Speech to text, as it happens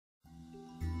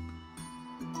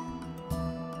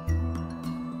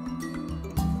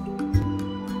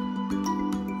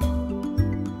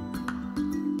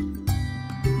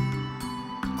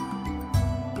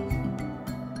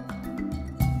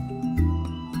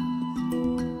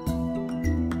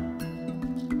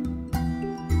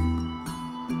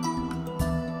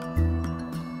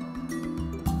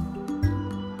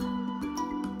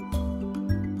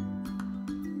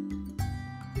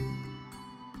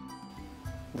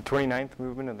The 29th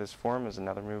movement of this form is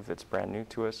another move that's brand new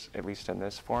to us, at least in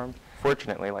this form.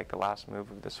 Fortunately, like the last move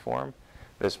of this form,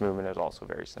 this movement is also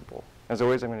very simple. As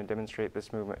always, I'm going to demonstrate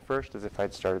this movement first as if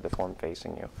I'd started the form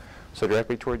facing you. So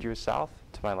directly toward you is south,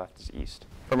 to my left is east.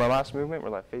 From our last movement, we're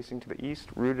left facing to the east,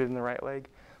 rooted in the right leg,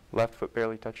 left foot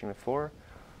barely touching the floor,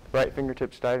 right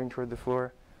fingertips diving toward the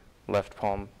floor, left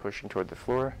palm pushing toward the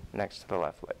floor, next to the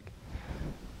left leg.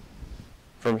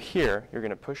 From here, you're going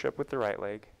to push up with the right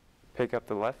leg, pick up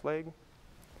the left leg,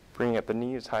 bringing up the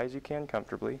knee as high as you can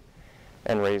comfortably,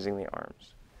 and raising the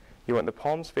arms. You want the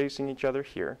palms facing each other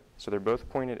here, so they're both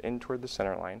pointed in toward the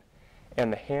center line,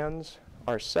 and the hands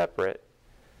are separate,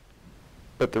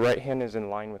 but the right hand is in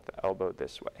line with the elbow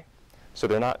this way. So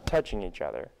they're not touching each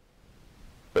other,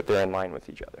 but they're in line with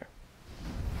each other.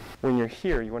 When you're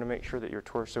here, you want to make sure that your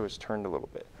torso is turned a little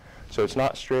bit. So it's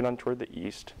not straight on toward the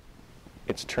east,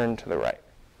 it's turned to the right.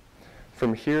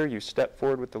 From here, you step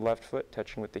forward with the left foot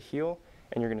touching with the heel,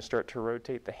 and you're going to start to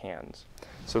rotate the hands.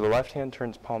 So the left hand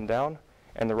turns palm down,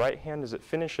 and the right hand, as it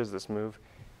finishes this move,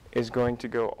 is going to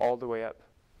go all the way up,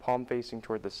 palm facing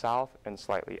toward the south and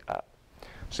slightly up.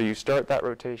 So you start that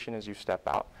rotation as you step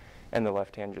out, and the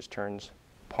left hand just turns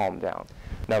palm down.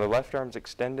 Now the left arm's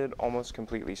extended almost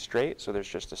completely straight, so there's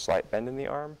just a slight bend in the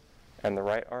arm, and the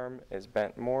right arm is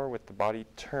bent more with the body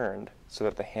turned so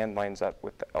that the hand lines up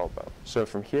with the elbow. So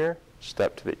from here,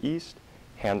 step to the east,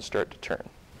 hands start to turn.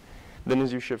 Then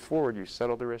as you shift forward, you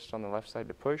settle the wrist on the left side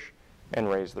to push and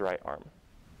raise the right arm.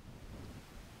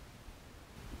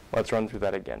 Let's run through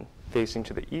that again. Facing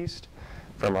to the east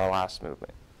from our last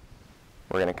movement.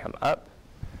 We're going to come up,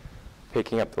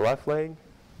 picking up the left leg,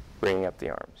 bringing up the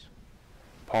arms.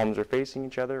 Palms are facing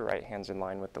each other, right hand's in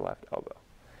line with the left elbow.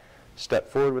 Step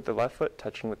forward with the left foot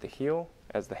touching with the heel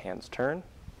as the hands turn.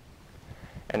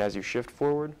 And as you shift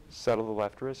forward, settle the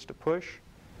left wrist to push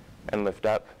and lift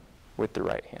up with the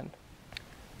right hand.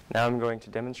 Now I'm going to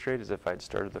demonstrate as if I'd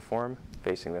started the form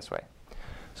facing this way.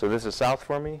 So this is south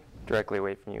for me, directly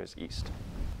away from you is east.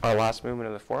 Our last movement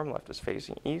of the form left us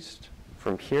facing east.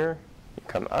 From here, you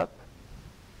come up,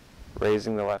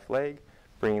 raising the left leg,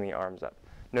 bringing the arms up.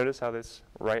 Notice how this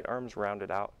right arm's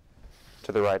rounded out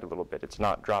to the right a little bit. It's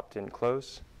not dropped in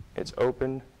close, it's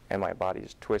open, and my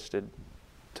body's twisted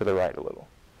to the right a little.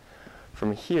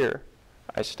 From here,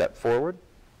 I step forward,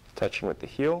 touching with the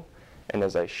heel, and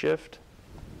as I shift,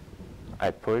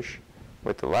 I push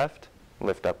with the left,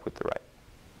 lift up with the right.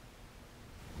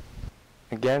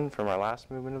 Again, from our last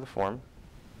movement of the form,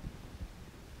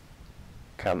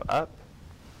 come up,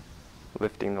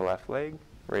 lifting the left leg,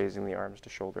 raising the arms to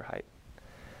shoulder height.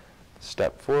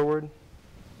 Step forward,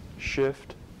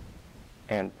 shift,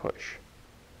 and push.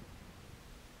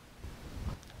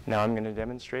 Now I'm going to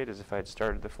demonstrate as if I had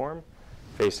started the form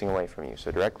facing away from you.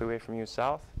 So directly away from you is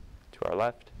south, to our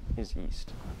left is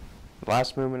east. The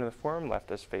last movement of the form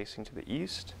left us facing to the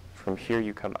east. From here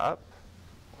you come up,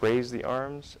 raise the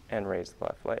arms, and raise the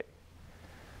left leg.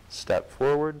 Step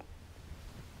forward,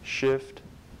 shift,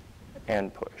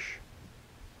 and push.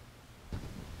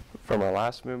 From our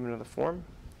last movement of the form,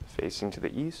 facing to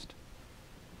the east,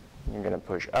 you're going to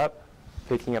push up,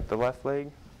 picking up the left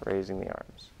leg, raising the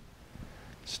arms.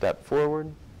 Step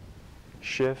forward,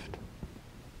 shift,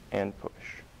 and push.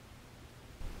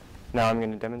 Now I'm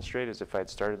going to demonstrate as if I'd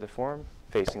started the form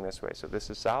facing this way. So this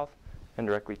is south, and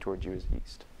directly towards you is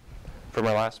east. From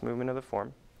our last movement of the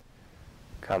form,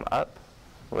 come up,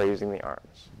 raising the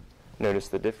arms. Notice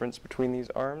the difference between these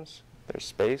arms. There's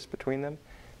space between them.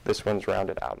 This one's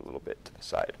rounded out a little bit to the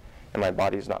side. And my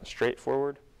body's not straight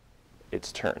forward,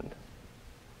 it's turned.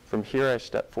 From here, I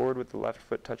step forward with the left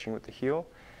foot touching with the heel.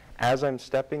 As I'm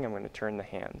stepping, I'm going to turn the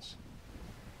hands.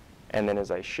 And then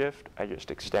as I shift, I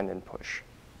just extend and push.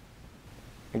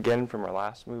 Again, from our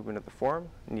last movement of the form,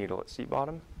 needle at seat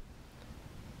bottom.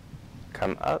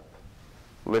 Come up,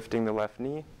 lifting the left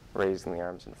knee, raising the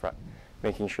arms in front,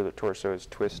 making sure the torso is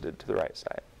twisted to the right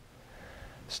side.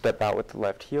 Step out with the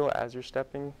left heel as you're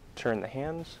stepping, turn the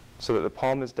hands so that the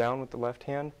palm is down with the left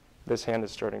hand. This hand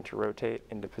is starting to rotate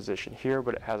into position here,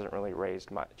 but it hasn't really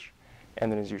raised much. And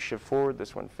then as you shift forward,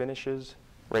 this one finishes,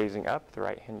 raising up, the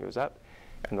right hand goes up,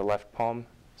 and the left palm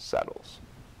settles.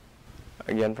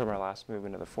 Again, from our last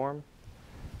movement of the form,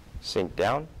 sink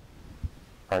down.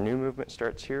 Our new movement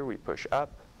starts here. We push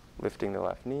up, lifting the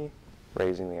left knee,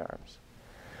 raising the arms.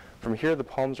 From here, the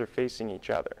palms are facing each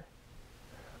other.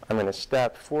 I'm going to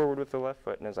step forward with the left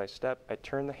foot, and as I step, I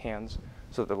turn the hands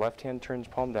so that the left hand turns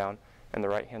palm down, and the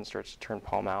right hand starts to turn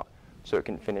palm out so it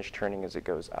can finish turning as it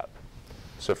goes up.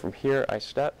 So from here, I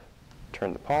step,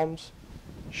 turn the palms,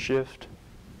 shift,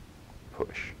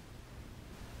 push.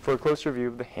 For a closer view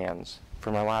of the hands,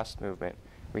 from our last movement,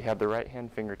 we have the right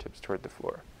hand fingertips toward the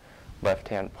floor, left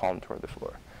hand palm toward the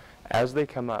floor. As they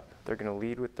come up, they're going to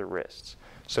lead with the wrists.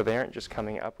 So they aren't just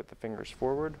coming up with the fingers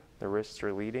forward, the wrists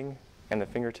are leading, and the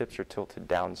fingertips are tilted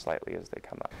down slightly as they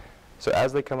come up. So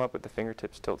as they come up with the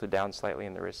fingertips tilted down slightly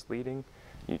and the wrists leading,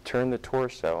 you turn the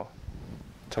torso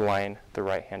to line the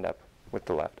right hand up with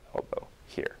the left elbow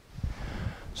here.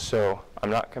 So I'm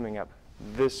not coming up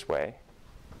this way,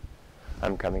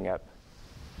 I'm coming up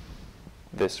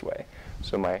this way.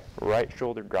 So my right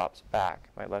shoulder drops back,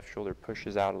 my left shoulder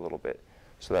pushes out a little bit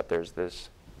so that there's this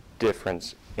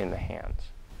difference in the hands.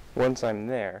 Once I'm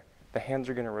there, the hands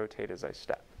are going to rotate as I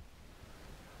step.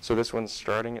 So this one's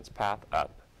starting its path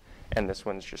up, and this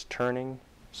one's just turning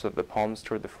so that the palm's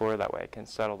toward the floor, that way I can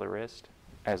settle the wrist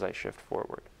as I shift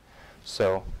forward.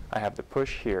 So I have the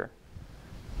push here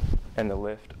and the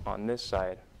lift on this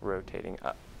side rotating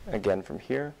up. Again from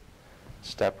here,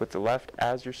 step with the left.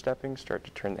 As you're stepping, start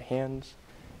to turn the hands,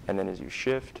 and then as you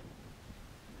shift,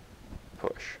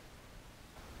 push.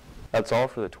 That's all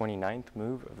for the 29th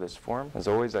move of this form. As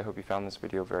always, I hope you found this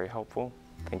video very helpful.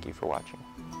 Thank you for watching.